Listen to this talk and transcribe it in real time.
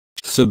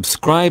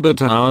Subscribe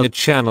to our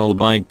channel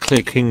by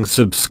clicking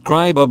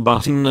subscriber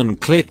button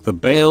and click the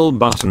bell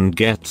button.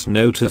 Get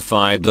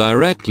notified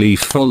directly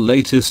for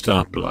latest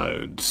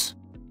uploads.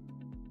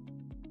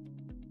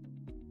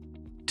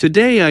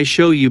 Today I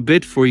show you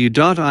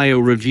Bit4U.io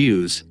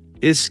reviews.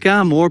 Is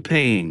scam or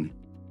paying?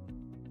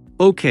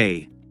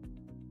 Okay.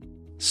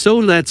 So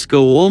let's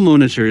go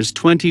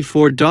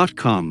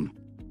allmonitors24.com.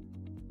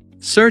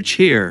 Search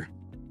here.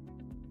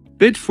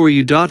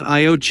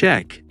 Bit4U.io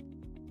check.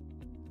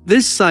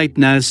 This site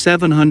now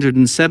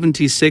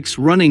 776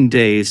 running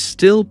days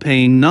still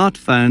paying, not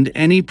found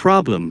any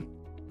problem.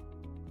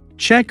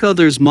 Check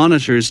others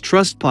monitors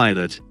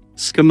Trustpilot,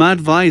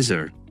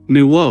 ScamAdvisor,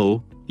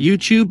 Muo,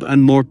 YouTube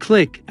and more.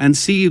 Click and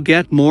see you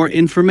get more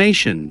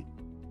information.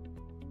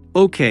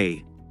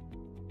 Okay.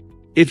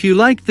 If you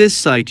like this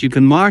site you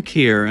can mark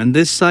here and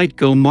this site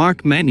go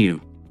mark menu.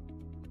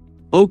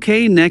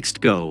 Okay, next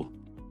go.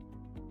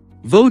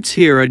 Votes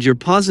here, add your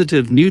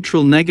positive,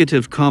 neutral,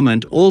 negative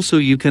comment. Also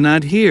you can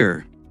add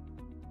here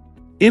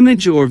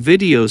image or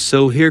video,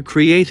 so here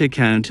create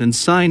account and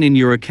sign in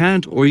your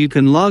account, or you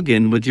can log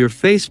in with your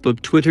Facebook,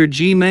 Twitter,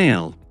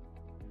 Gmail.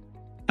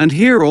 And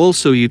here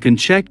also you can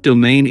check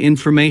domain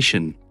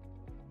information,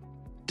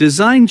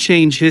 design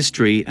change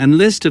history and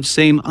list of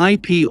same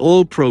IP.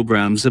 All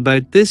programs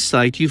about this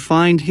site you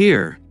find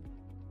here.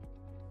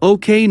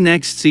 Okay,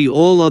 next see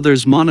all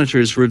others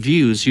monitors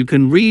reviews. You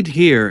can read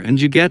here and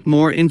you get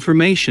more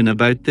information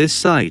about this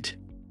site.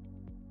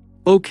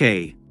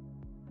 Okay.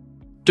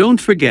 Don't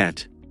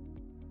forget.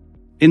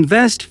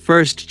 Invest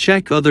first,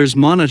 check others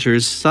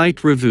monitors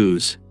site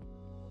reviews.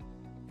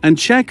 And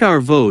check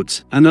our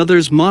votes and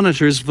others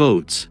monitors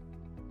votes.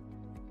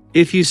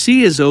 If you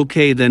see is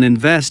okay, then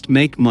invest,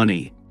 make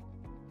money.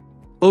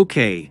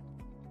 Okay.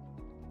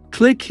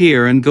 Click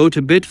here and go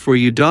to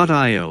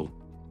Bit4U.io.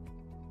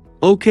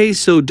 Okay,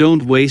 so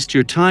don't waste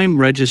your time,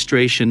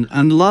 registration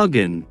and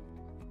login.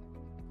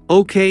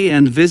 Okay,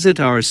 and visit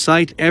our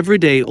site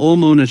everyday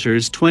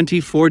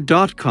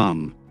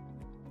allmonitors24.com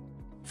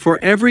for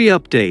every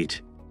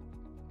update.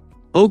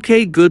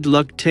 Okay, good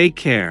luck, take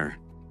care.